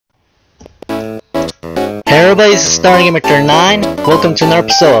Hey everybody, this is StarGamer9. Welcome to another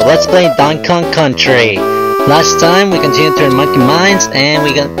episode of Let's Play Donkey Kong Country. Last time we continued through Monkey Mines, and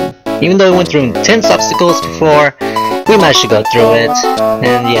even though we went through intense obstacles before, we managed to go through it.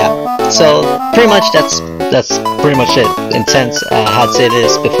 And yeah, so pretty much that's pretty much it. Intense, how to say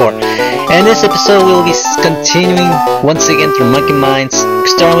this before. And this episode we will be continuing once again through Monkey Mines,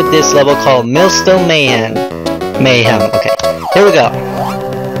 starting with this level called Millstone Mayhem. Okay, here we go.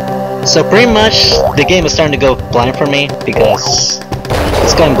 So pretty much the game is starting to go blind for me because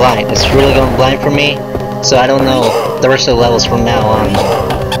it's going blind. It's really going blind for me. So I don't know the rest of the levels from now on.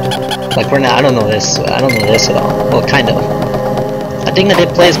 Like for now, I don't know this. I don't know this at all. Well, kind of. I think I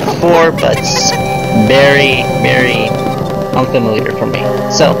did play this before, but it's very, very unfamiliar for me.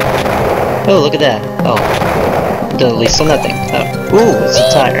 So, oh look at that. Oh, at least so nothing. Oh, ooh, it's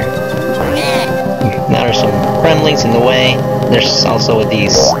a tire. Now there's some gremlins in the way. There's also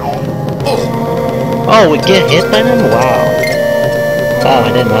these. Oh, we get hit by them? Wow. Oh,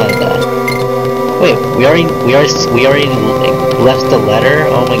 I didn't know that. Wait, we already like, left the letter?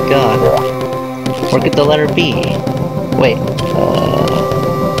 Oh my god. Where could the letter be? Wait,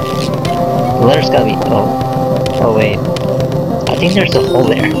 the letter's gotta be, oh wait. I think there's a hole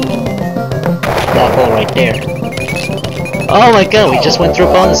there. That hole right there. Oh my god, we just went through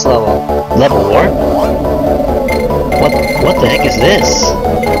a bonus level. Level warp? What the heck is this?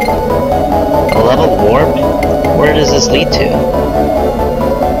 A level warp? Where does this lead to?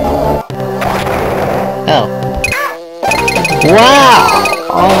 Oh. Wow!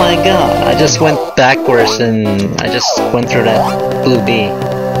 Oh my god, I just went backwards and I just went through that blue bee.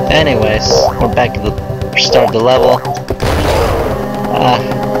 Anyways, we're back at the start of the level.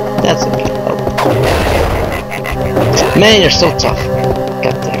 That's okay. Oh. Man, you're so tough.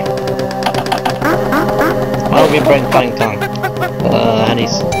 Got there. Why don't we bring Donkey Kong?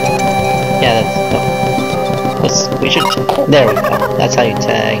 Honey's. Yeah, we should. There we go. That's how you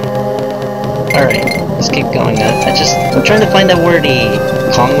tag. Alright, let's keep going. I'm trying to find out where the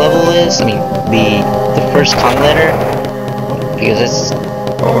Kong level is. I mean, the first Kong letter, because it's,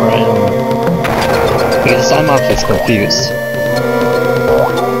 or I don't know, because I'm awfully confused.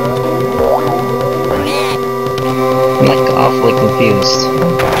 I'm like awfully confused.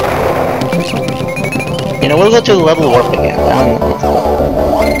 You know, we'll go to the level warp again. I don't know.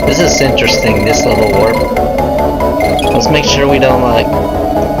 This is interesting, this level warp. Let's make sure we don't, like,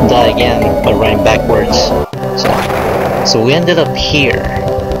 die again by running backwards. So we ended up here.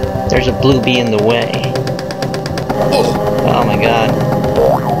 There's a blue bee in the way. Oh my god.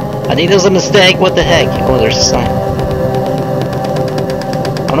 I think there's a mistake, what the heck? Oh, there's a sign.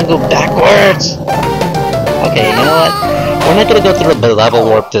 I'm gonna go backwards! Okay, you know what? We're not gonna go through the level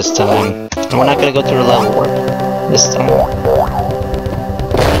warp this time. And we're not gonna go through the level warp this time.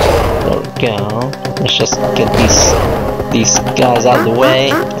 There we go. Let's just get these guys out of the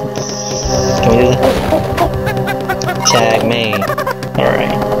way. Can we do that? Tag me.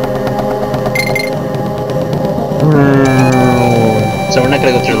 Alright. So we're not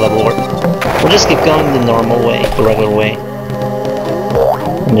gonna go through the level warp. We'll just keep going the normal way, the regular way.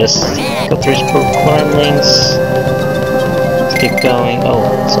 And just go through gremlins. Keep going. Oh,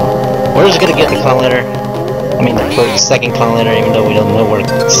 so we're just gonna get the Kong letter. I mean, the second Kong letter, even though we don't know where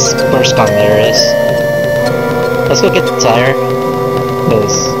the first Kong letter is. Let's go get the tire.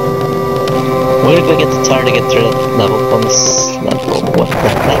 Because we're gonna go get the tire to get through the level. What the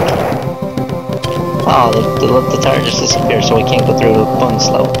heck? Oh, the tire just disappeared, so we can't go through the bonus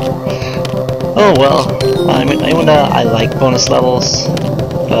level. Oh well. I mean, I like bonus levels,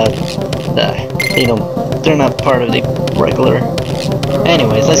 but you know, they're not part of the regular.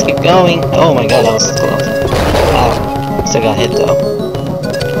 Anyways, let's keep going. Oh my god, that was close. Wow, still got hit though.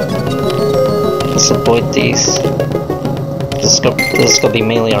 Let's avoid these. This is gonna be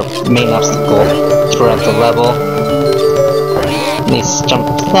mainly our main obstacle throughout the level. These jump.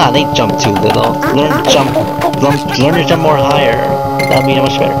 They jump too little. Learn to jump more higher. That'll be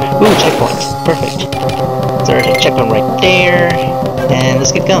much better. Ooh, checkpoint. Perfect. There's a checkpoint right there. And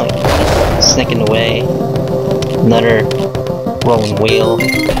let's get going. Snake in the way. Another rolling wheel.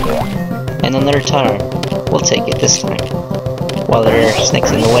 And another tire. We'll take it this time. While there are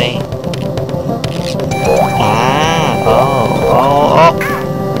snakes in the way. Oh.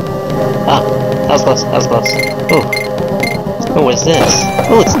 Ah, that was close. Ooh. Oh, what is this?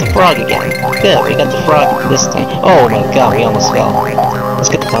 Oh, it's the frog again. Good, we got the frog this time. Oh my god, we almost fell. Let's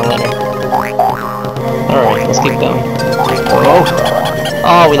get the Kong letter. Alright, let's keep going.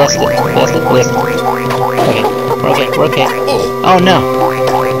 Oh, we lost it. Okay, we're okay. Oh no!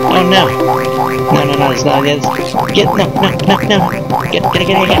 Oh no! No, it's not. Get. Get.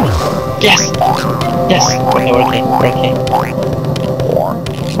 Yes! Yes! Okay, we're okay. We're okay.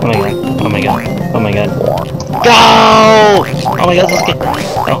 Oh my god. Oh my god. Oh my god. Go! Oh my god, let's get...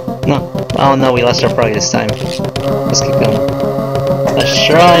 Oh, no. Oh no, we lost our frog this time. Let's keep going. Let's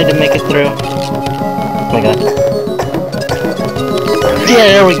try to make it through. Oh my god. Yeah,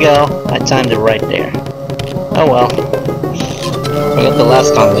 there we go. I timed it right there. Oh well. We got the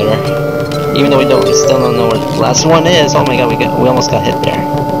last con there. Even though we still don't know where the last one is. Oh my god, we almost got hit there.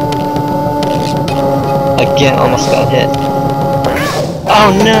 Again, almost got hit.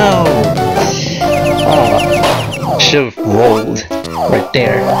 Oh no! Oh, should've rolled right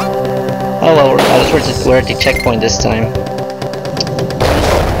there. Oh well, we're at the checkpoint this time.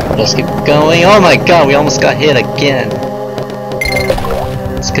 Let's keep going. Oh my god, we almost got hit again.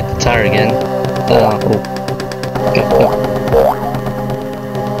 Let's get the tire again. Oh. Go.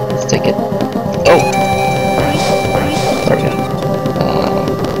 Let's take it. Oh! There we go.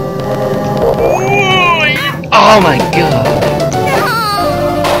 Oh my god!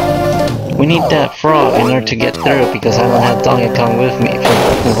 We need that frog in order to get through because I don't have Donkey Kong with me,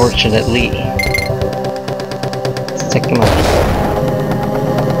 unfortunately. Let's take him out.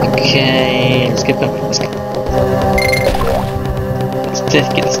 Okay, let's get him. Let's take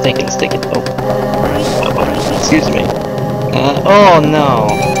it. Oh. Excuse me. Oh no.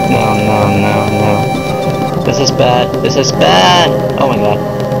 No. This is bad. Oh my god.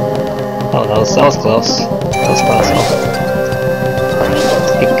 Oh, that was close. Let's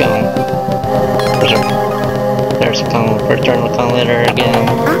keep going. There's a return con letter again.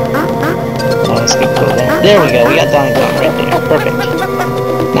 Oh, let's keep going. There we go. We got Donkey Kong right there. Perfect.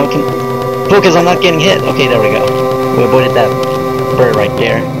 Now we can focus on not getting hit. Okay, there we go. We avoided that bird right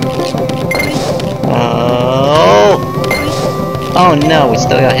there. Oh no, we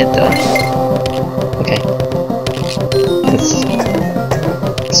still got hit though. Okay.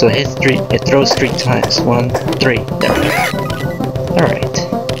 So it throws 3 times. 1, 3. There we go. Alright.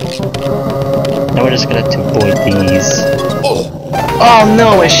 Now we're just gonna have to avoid these. Oh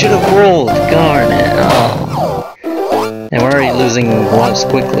no, I should have rolled! Darn it. Oh. And we're already losing lives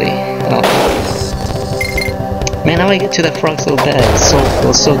quickly. Oh. Man, how do I get to that frog so bad? It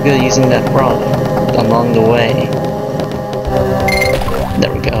was so good using that frog along the way.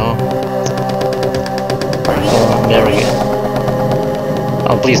 There we go. Oh, there we go.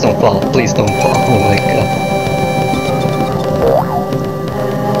 Oh, please don't fall. Please don't fall. Oh my god.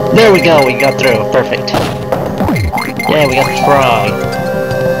 There we go. We got through. Perfect. Yeah, we got the frog.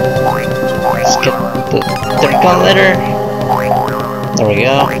 Let's get the third con letter. There we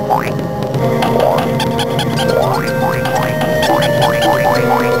go.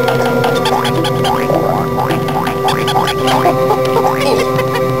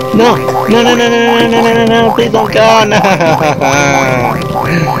 No, please don't go, no!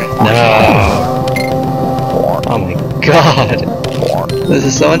 No! Oh my god! This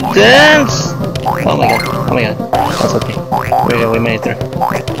is so intense! Oh my god, that's okay. We made it through.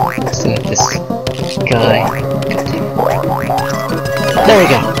 Let's do this guy. There we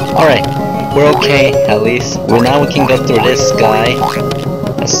go! Alright, we're okay, at least. Now we can go through this guy.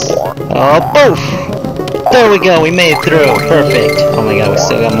 Oh, poof! There we go, we made it through. Perfect. Oh my god, we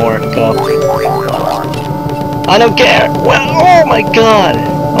still got more to go. I don't care. Well, oh my god.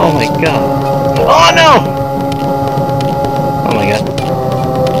 Oh my god. Oh no! Oh my god.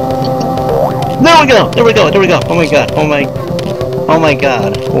 There we go. Oh my god. Oh my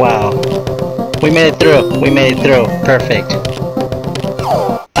god. Wow. We made it through. Perfect.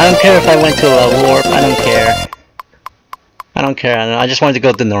 I don't care if I went to a warp. I don't care. I just wanted to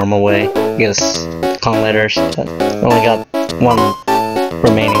go the normal way. Because con letters. Only got 1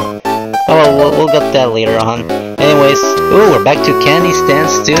 remaining. Oh well, we'll get that later on. Anyways, ooh, we're back to Candy Stand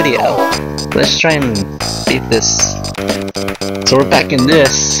Studio. Let's try and beat this. So we're back in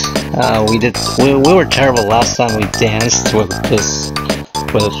this. We were terrible last time we danced with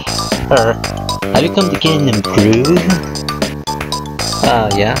her. Have you come to get in the groove?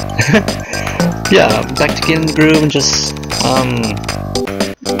 Yeah. Yeah, back to get in the groove and just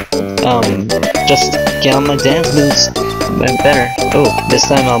get on my dance moves better. Oh, this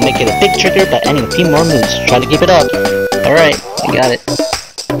time I'll make it a big trigger by adding a few more moves. Try to keep it up. Alright, I got it.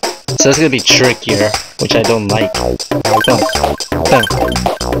 So it's gonna be trickier, which I don't like. Boom.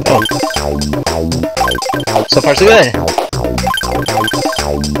 So far so good.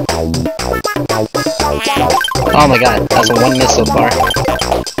 Oh my god, that's a 1 miss so far.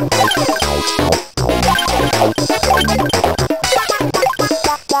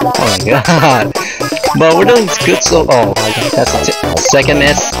 Oh my god. But we're doing good so... Oh, that's a 2nd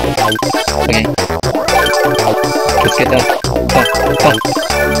miss. Okay. Let's get done.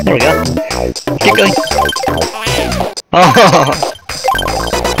 There we go. Keep going. Oh!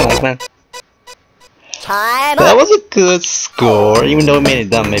 Come on, come on. That was a good score, even though we made it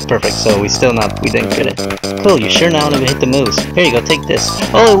dumb, made perfect, so we didn't get it. Cool, you sure now to hit the moves. Here you go, take this.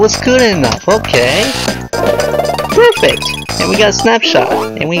 Oh, it was good enough, okay. Perfect! And we got a snapshot,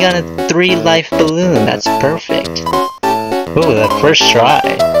 and we got a 3-life balloon, that's perfect. Ooh, that first try.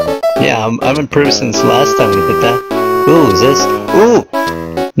 Yeah, I've improved since last time we did that. Ooh, is this? Ooh!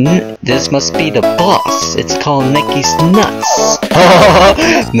 This must be the boss. It's called Necky's Nuts.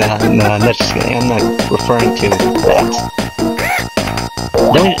 Nah, I'm not just kidding. I'm not referring to that.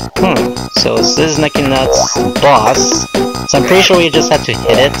 So this is Necky Nuts boss. So I'm pretty sure we just have to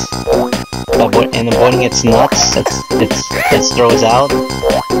hit it. And avoiding its nuts, it throws out.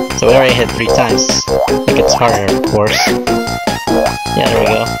 So we already hit 3 times. It gets harder, of course. Yeah, there we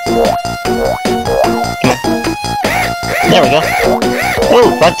go. Come on. There we go. Oh,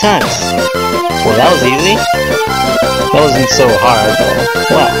 5 times. Well, that was easy. That wasn't so hard, but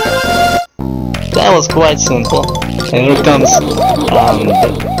wow. That was quite simple. And here comes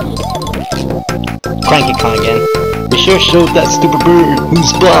Cranky Kong again. We sure showed that stupid bird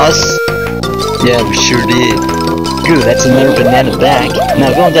who's boss. Yeah, we sure did. Good, that's another banana back.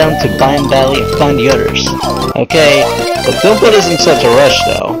 Now going down to Vine Valley and find the others. Okay, but don't put us in such a rush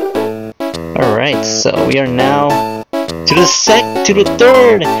though. Alright, so we are now to the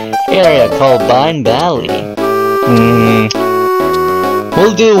third area called Vine Valley.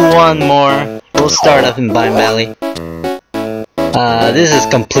 We'll do one more. We'll start up in Vine Valley. This is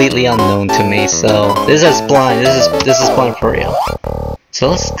completely unknown to me, so this is blind. This is blind for real. So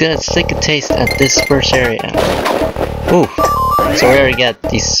let's take a taste at this first area. Ooh, so we already got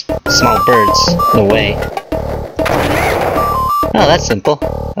these small birds in the way. Oh, that's simple.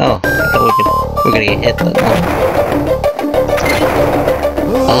 Oh, I thought we're gonna get hit, but no.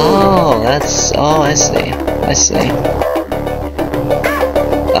 Oh, I see.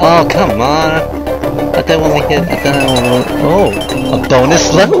 Oh, come on. I thought when we hit, oh, a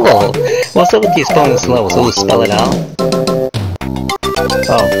bonus level. What's up with these bonus levels? Will we spell it out?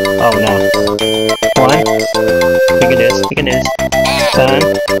 Oh no. 1. We can do this. Done.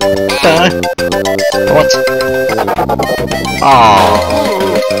 What? Oh.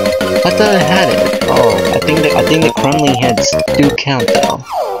 I thought I had it. Oh, I think the crumbling heads do count though.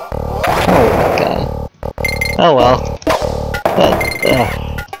 Oh my god. Oh well. But,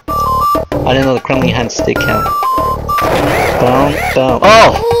 I didn't know the crumbling heads did count. Boom.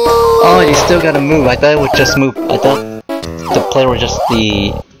 Oh! Oh, you still gotta move. I thought it would just move. I thought the player would just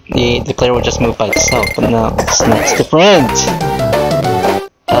the player would just move by itself, but no, it's different.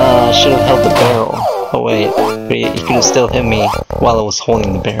 I should have held the barrel. Oh wait, but you could have still hit me while I was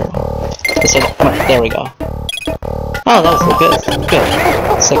holding the barrel. Come on, there we go. Oh, that was good. Good.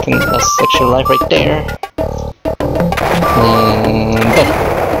 Second extra life right there. And boom.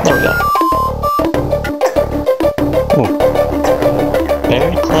 There we go. Ooh.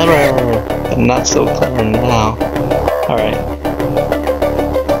 Very clever, but not so clever now. Alright.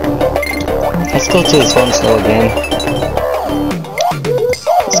 Let's go to this one slow again.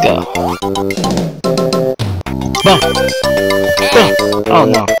 Let's go. Boom! Boom! Oh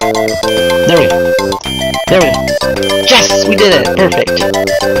no. There we go. Yes! We did it! Perfect!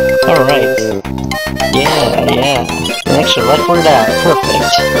 Alright. Yeah. An extra life for that.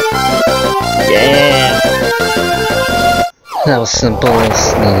 Perfect. Yeah! That was simple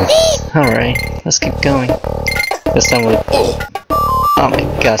as nice. Alright, let's keep going. This time with... Oh my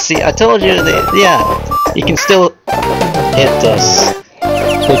god, see, I told you that, yeah, you can still hit us.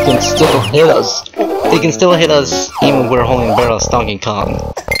 They can still hit us. They can still hit us even when we're holding the barrel as Donkey Kong.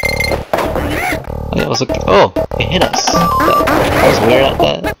 It was oh, it hit us. That was weird at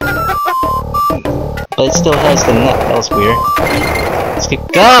that. But it still has the nut, that was weird. Let's keep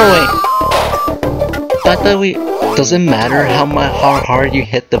going! I thought does it matter how hard you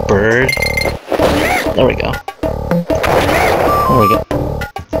hit the bird? There we go.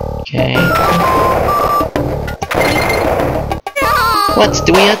 Okay. What?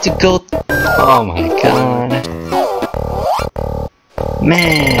 Do we have to go? Oh my god.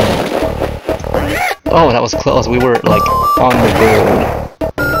 Man. Oh, that was close. We were like on the board.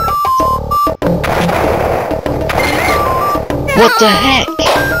 What the heck?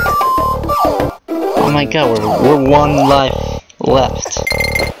 Oh my god, we're 1 life left.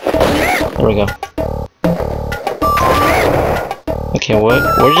 There we go. Okay,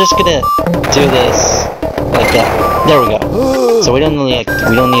 we're just gonna do this like that. There we go. So we don't need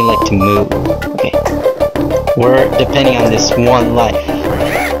like to move. Okay. We're depending on this 1 life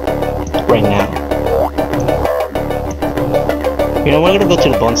right now. You know, we're gonna go to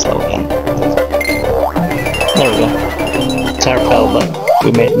the bonus level again. There we go. Tire fell, but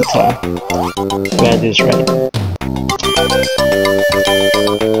we made it in time. We gotta do this right.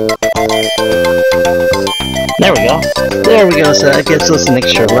 There we go. There we go, so that gives us an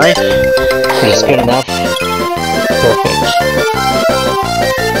extra life, which is good enough. Perfect.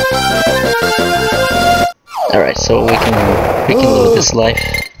 Alright, so we can load this life.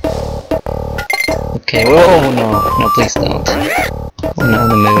 Okay, whoa, no, please don't. I'm not in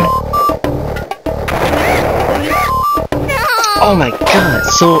the mood. Oh my god,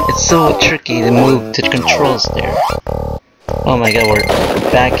 it's so tricky to move to the controls there. Oh my god, we're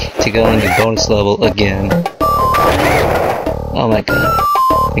back to going to bonus level again. Oh my god.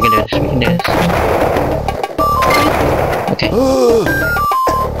 We can do this, we can do this. Okay.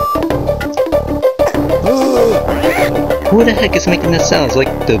 Who the heck is making that sound? It's like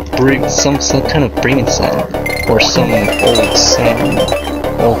some kind of breathing sound. Or some old sound.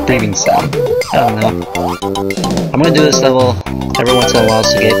 Old breathing sound. I don't know. I'm gonna do this level every once in a while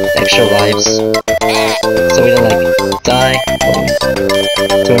to get extra lives. So we don't like die.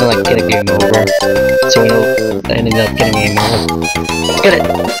 So we don't like get a game over. So we don't end up getting a game over. Let's get it!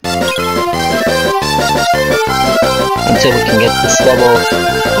 Until we can get this level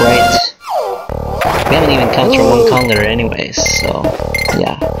right. We haven't even come through one conqueror anyways, so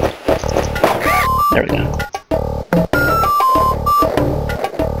yeah. There we go.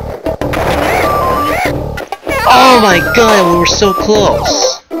 Oh my god, we were so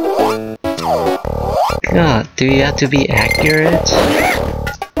close! God, do you have to be accurate?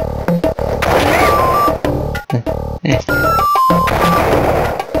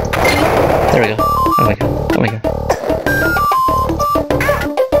 There we go. Oh my god, oh my god.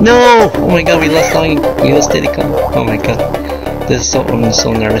 No! Oh my god, we lost all US Steadicam. Oh my god. This is so, I'm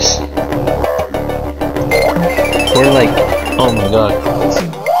so nervous. We're like, oh my god.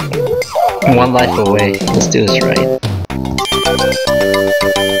 One life away. Let's do this right.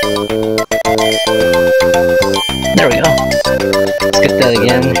 There we go. Let's get that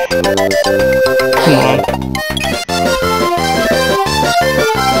again. Come on.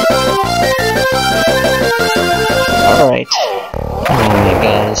 Alright. Oh my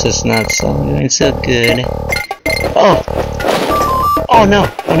god, this is not so good. Oh! Oh no!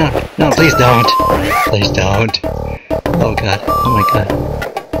 Oh no! No, please don't! Please don't! Oh god, oh my god.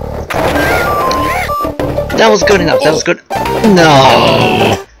 That was good enough, that was good.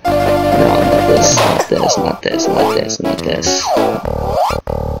 No! No, not this.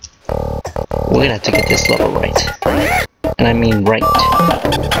 We're gonna have to get this level right. And I mean right.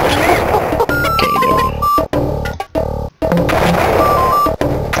 Okay, there we go.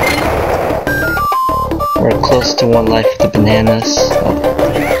 We're close to one life with the bananas. Oh,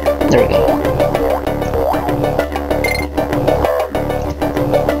 there we go.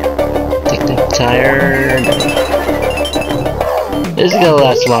 Take the tire. This is gonna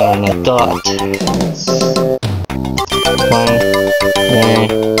last longer than I thought. One.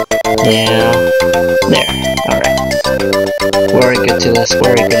 Yeah. There. Alright. We're good to this.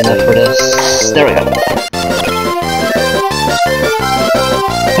 We're good enough for this. There we go.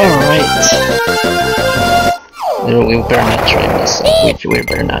 Alright. We better not try and mess up. We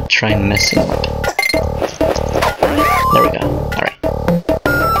better not try and mess him up. There we go. Alright.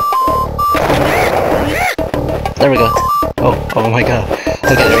 There we go. Oh my god.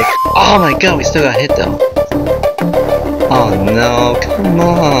 Okay, there we go. Oh my god, we still got hit though. Oh no, come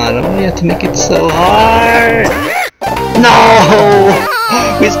on. Why do you have to make it so hard?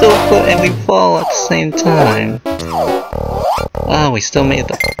 No! We still put and we fall at the same time. Oh, we still made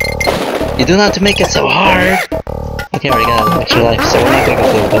it. You don't have to make it so hard! Okay, I already got an extra life, so we're not gonna go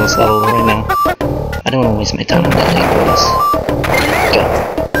to the bonus level right now. I don't want to waste my time on that anyways. Go.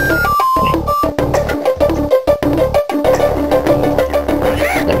 Wait.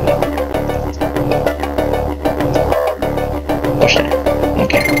 There we go. Push that.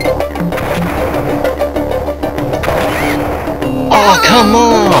 Okay. Oh, come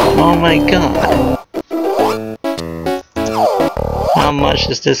on! Oh my god. How much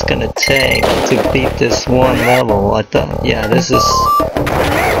is this gonna take to beat this one level? I thought, yeah, this is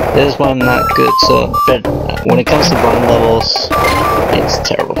one not good. So, but when it comes to bottom levels, it's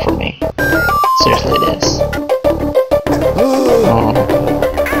terrible for me. Seriously, it is. Oh,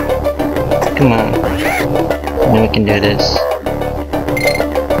 come on, I know we can do this.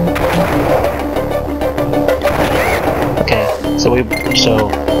 Okay, so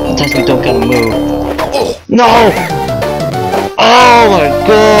sometimes we don't gotta move. No! Oh my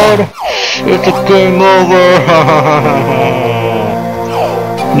god! It's a game over!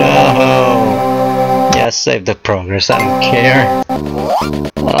 No! Yeah, Let's save the progress, I don't care.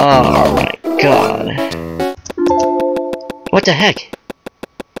 Oh my god. What the heck?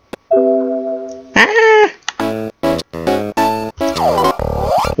 Ah!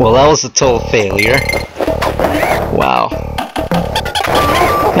 Well, that was a total failure. Wow.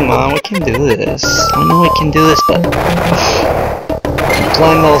 Come on, we can do this. I know we can do this, but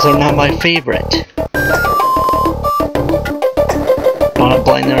blind levels are not my favorite.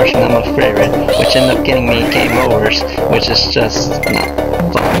 Blind levels are not my favorite, which end up getting me game overs, which is just not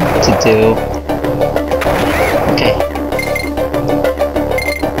fun to do. Okay.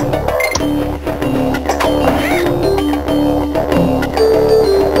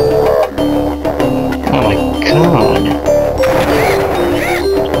 Oh my god.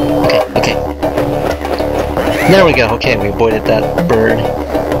 Okay. There we go. Okay, we avoided that bird.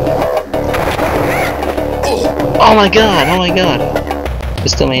 Oh my god, oh my god. We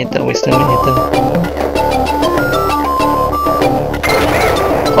still made it though, we still made it though.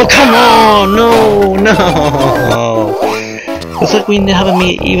 Oh come on, no. It's like we haven't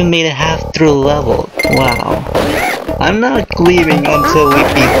even made it half through the level. Wow. I'm not leaving until we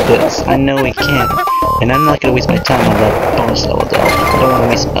beat this. I know we can. And I'm not gonna waste my time on that bonus level though. I don't wanna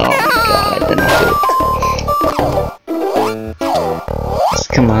waste. Oh my god, I did not do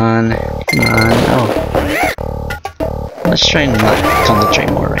it. Come on. Oh. Let's try and not concentrate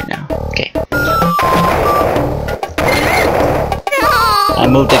more right now. Okay. I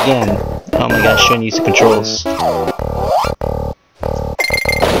moved again. Oh my gosh, shouldn't use the controls.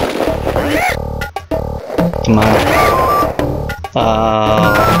 Come on.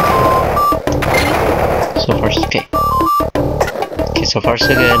 So far, okay. Okay, so far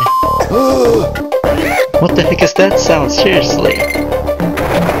so good. What the heck is that sound? Seriously.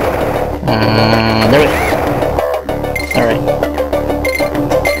 There we go. Alright.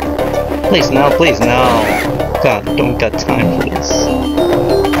 Please no. God, don't got time for this.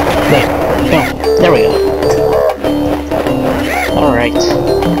 There we go. Alright.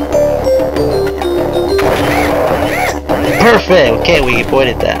 Perfect! Okay, we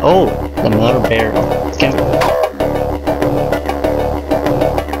avoided that. Oh, another barrel.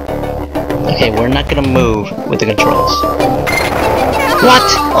 Okay, we're not gonna move with the controls. What?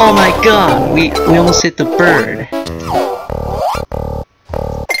 Oh my god, we almost hit the bird.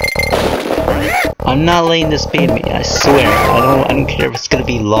 I'm not letting this beat me, I swear. I don't care if it's gonna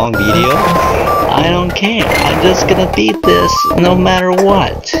be a long video. I don't care. I'm just gonna beat this no matter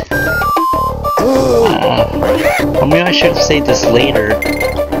what. I mean, I should have saved this later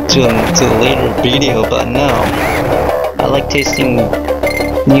to a later video, but no. I like tasting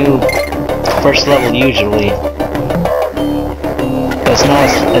new first level usually. But it's not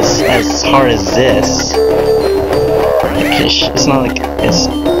as hard as this. It's not like as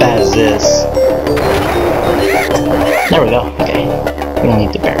bad as this. There we go. Okay. We don't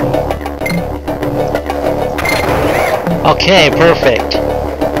need the barrel. Okay, perfect.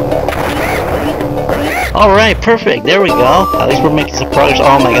 Alright, perfect. There we go. At least we're making some progress.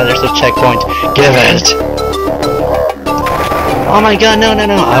 Oh my god, there's a checkpoint. Give it! Oh my god, no.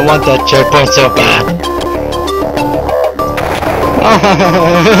 I want that checkpoint so bad.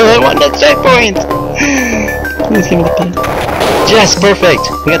 I want that checkpoint! Please give me the pin. Yes, perfect!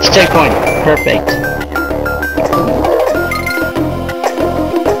 We got the checkpoint. Perfect.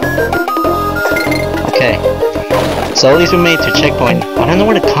 Okay. So at least we made it to checkpoint. I don't know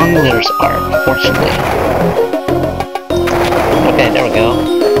where the Kong letters are, unfortunately. Okay, there we go.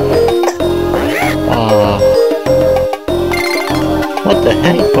 What the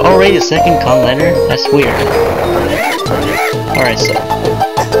heck? Already a second Kong letter? That's weird. Alright,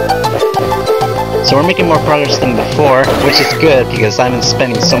 so we're making more progress than before, which is good because I've been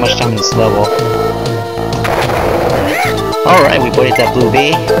spending so much time in this level. Alright, we avoided that blue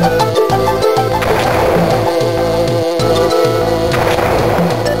bee.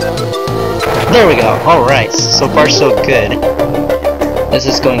 There we go. Alright, so far so good. This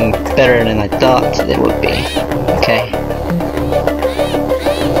is going better than I thought it would be. Okay.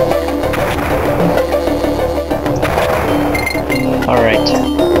 Alright.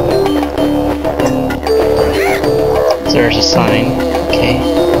 So there's a sign. Okay.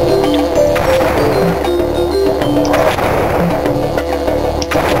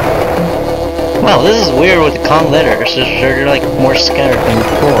 Wow, this is weird with the Kong letters. They're like more scattered than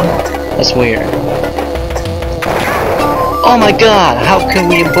before. That's weird. Oh my god, how can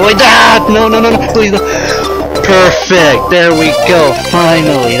we avoid that? No, please no. Perfect, there we go,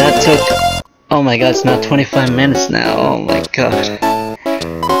 finally. That took, oh my god, it's now 25 minutes now. Oh my god.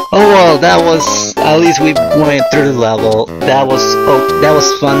 Oh well, that was, at least we went through the level. That was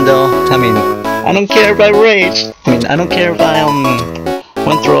fun though. I mean, I don't care if I rage. I mean, I don't care if I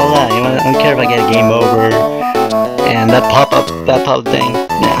went through all that. You know, I don't care if I get a game over and that pop-up thing.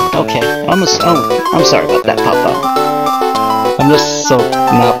 Yeah, okay. I'm sorry about that pop-up. I'm just so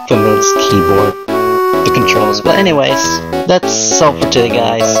not familiar with this keyboard, the controls. But anyways, that's all for today,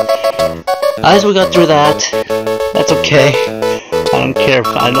 guys. As we got through that, that's okay. I don't care if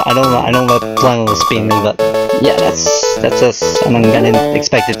I don't plan on this being me, but yeah, that's us. I didn't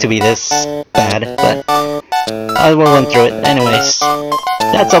expect it to be this bad, but I will run through it. Anyways,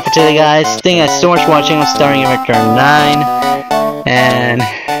 that's all for today, guys. Thank you guys so much for watching. I'm starting in Return 9, and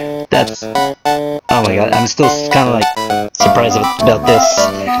that's, oh my god, I'm still kind of like surprised about this.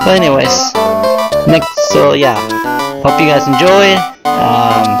 But anyways, so yeah, hope you guys enjoy.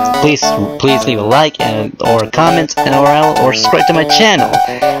 Please leave a like or a comment or subscribe to my channel.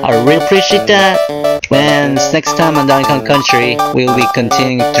 I really appreciate that. And next time on Donkey Kong Country, we will be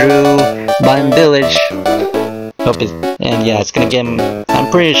continuing through Bime Village. And yeah, it's gonna get. I'm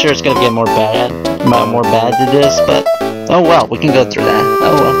pretty sure it's gonna get more bad than this, but oh well, we can go through that.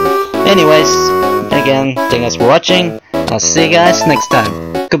 Oh well. Anyways, again, thank you guys for watching. I'll see you guys next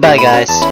time. Goodbye, guys.